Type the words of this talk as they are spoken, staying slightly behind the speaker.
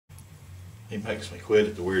He makes me quit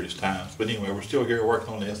at the weirdest times. But anyway, we're still here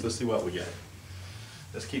working on this. Let's see what we got.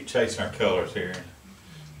 Let's keep chasing our colors here.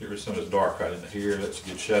 Here some of this dark right into here. That's a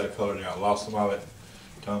good shadow color there. I lost some of it.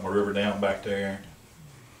 Tone my river down back there.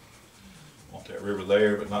 Want that river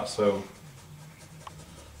there, but not so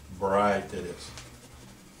bright that it's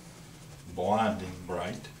blinding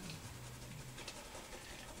bright.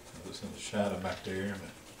 It's in the shadow back there,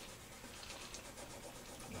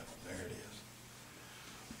 but there it is.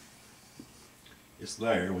 It's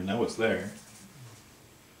there. We know it's there.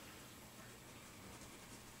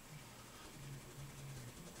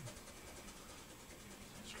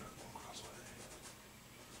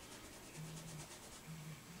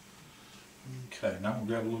 Okay, now I'm going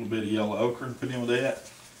to grab a little bit of yellow ochre and put in with that.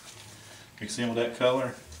 Mix in with that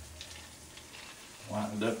color.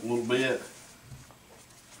 Lighten it up a little bit.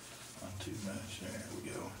 Not too much. There we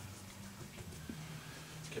go.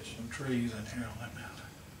 Catch some trees in here on that mountain.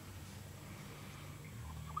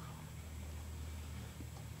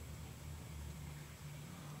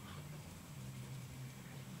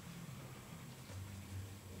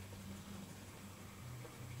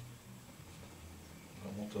 I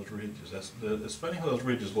want those ridges. It's funny how those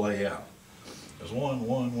ridges lay out. There's one,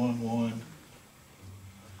 one, one, one.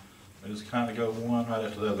 They just kind of go one right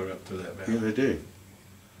after the other up through that valley. Yeah, they do.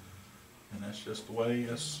 And that's just the way,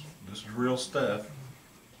 this is real stuff.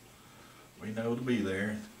 We know to be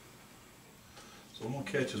there. So we're going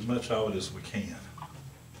to catch as much of it as we can.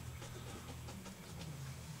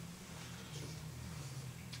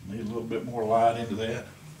 Need a little bit more light into that.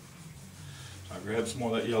 So I grab some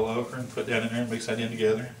more of that yellow ochre and put that in there and mix that in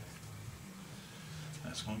together.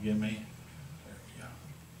 That's going to give me, there we go.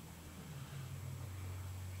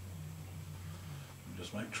 And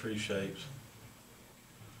just make tree shapes.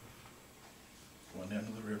 Going down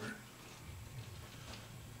to the river.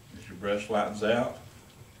 As your brush lightens out,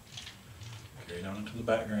 carry it on into the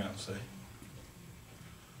background, see?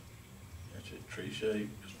 That's it, tree shape.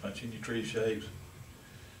 Just punch in your tree shapes.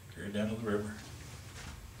 Carry it down to the river.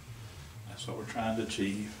 That's what we're trying to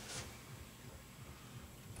achieve.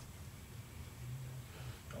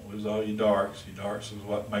 Don't lose all your darks. Your darks is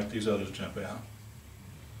what make these others jump out.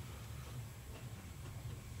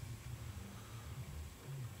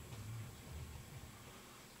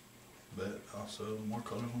 But also, the more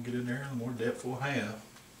color we'll get in there, the more depth we'll have.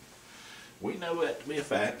 We know that to be a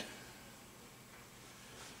fact.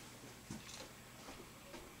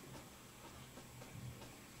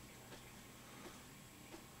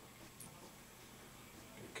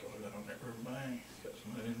 Good color that on that riverbank. Got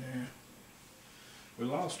some of that in there. We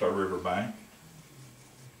lost our riverbank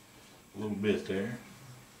a little bit there.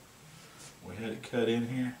 We had it cut in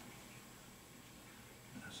here.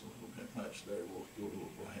 That's a little bit much there.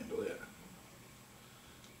 We'll handle that.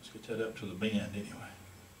 Let's get that up to the bend anyway.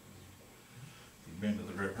 The bend of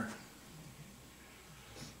the river.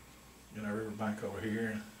 Get our riverbank over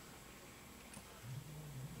here.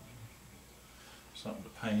 Something to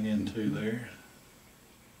paint into there.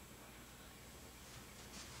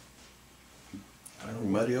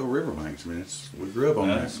 Muddy old riverbanks. I mean, we grew up on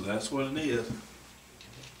that. That's what it is.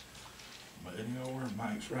 Muddy old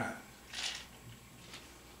riverbanks, right.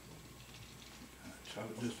 Chop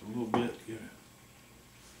it just a little bit to get it.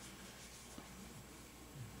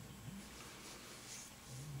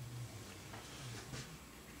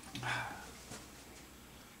 Got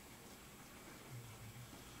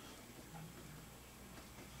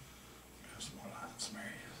some more light in some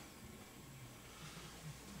areas.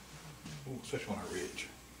 Ooh, especially on our ridge.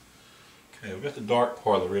 Okay, we've got the dark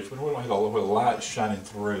part of the ridge, but we don't have all the way the light is shining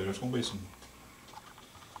through. There's going to be some.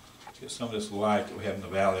 Let's get some of this light that we have in the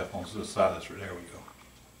valley up on this side of this. There we go.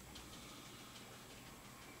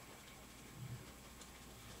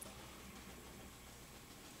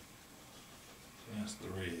 That's the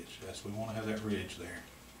ridge. That's, we want to have that ridge there.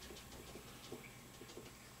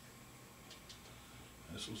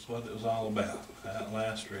 This was what it was all about. That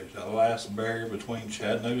last ridge, that last barrier between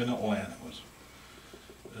Chattanooga and Atlanta was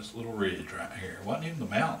this little ridge right here. It wasn't even the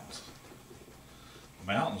mountains.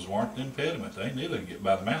 The mountains weren't an impediment. They knew they could get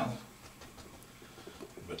by the mountains.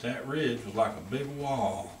 But that ridge was like a big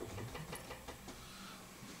wall.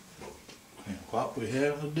 And what we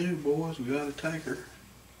have to do, boys, we got to take her.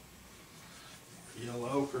 Yellow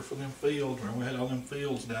ochre for them fields. Remember we had all them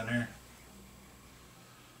fields down there.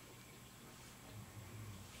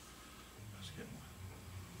 Let's get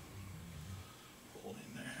pulled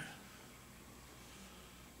in there.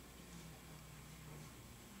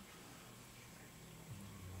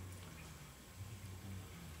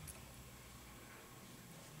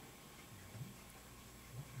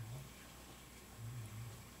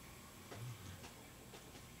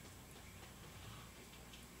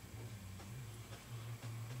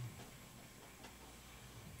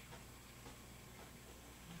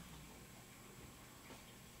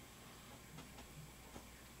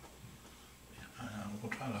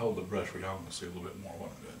 the brush where y'all can see a little bit more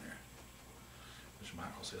what I'm doing there. Mr.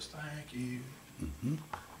 Michael says, thank you. Mm-hmm.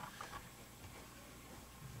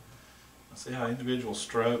 I see how individual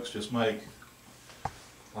strokes just make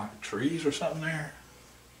like trees or something there.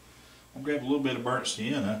 I'm gonna grab a little bit of burnt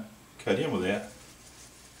sienna, cut in with that.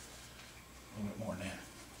 A little bit more than that.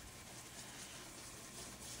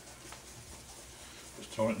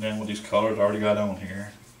 Just tone it down with these colors I already got on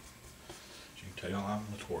here. As you can tell, I'm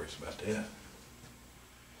notorious about that.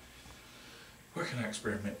 Where can I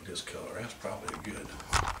experiment with this color? That's probably a good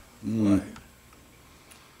flag.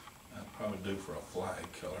 I'd probably do for a flag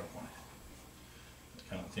color one. It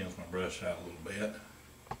kind of thins my brush out a little bit.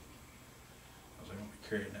 Because I'm going to be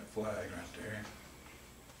carrying that flag right there.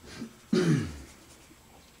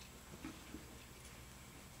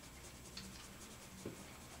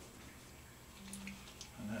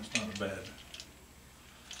 And that's not a bad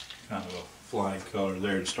kind of a flag color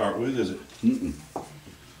there to start with, is it? Mm-mm.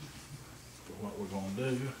 For what we're going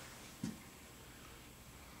to do.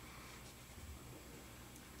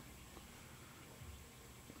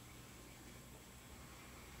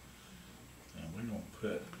 And we're going to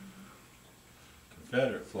put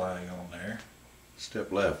Confederate flag on there.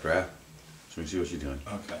 Step left, right? So we see what you're doing.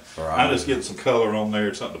 Okay. All I'm right. just getting some color on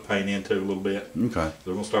there, something to paint into a little bit. Okay. So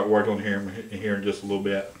we're going to start working on here in just a little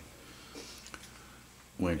bit.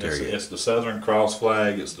 We ain't there yet. It's the Southern Cross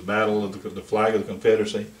flag. It's the battle of the flag of the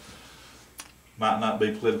Confederacy. Might not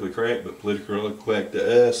be politically correct, but politically correct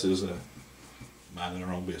to us is minding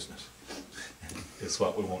our own business. It's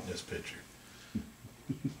what we want in this picture.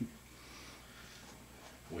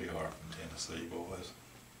 We are from Tennessee, boys.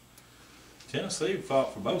 Tennessee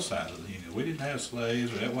fought for both sides of the Union. We didn't have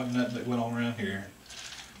slaves, or that wasn't nothing that went on around here.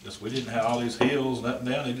 Just we didn't have all these hills and up and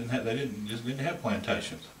down. They didn't have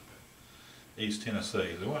plantations. East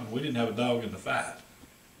Tennessee. We didn't have a dog in the fight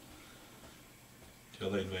until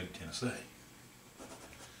they invaded Tennessee.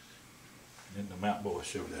 And then the Mountain Boys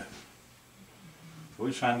showed up. So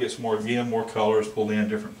we're trying to get some more colors pulled in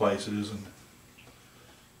different places, and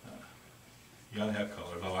you gotta have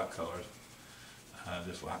colors. I like colors. I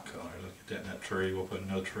just like colors. Look at that in that tree. We'll put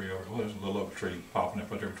another tree over. Well, there's a little oak tree popping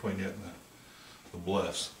up right there between it and the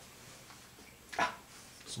bluffs.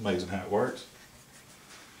 It's amazing how it works.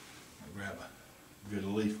 I'll grab a good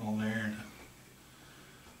leaf on there.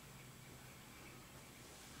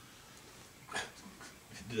 And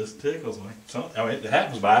it just tickles me. I mean, it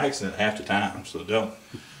happens by accident half the time, so don't.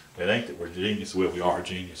 It ain't that we're geniuses. Well, we are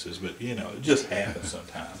geniuses, but you know, it just happens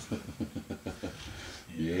sometimes.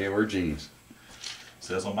 Yeah, we're genius. It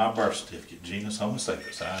says on my birth certificate, Genus Homo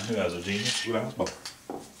sapiens. I knew I was a genius when I was born.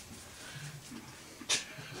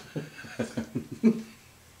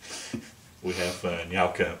 We have fun.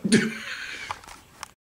 Y'all come.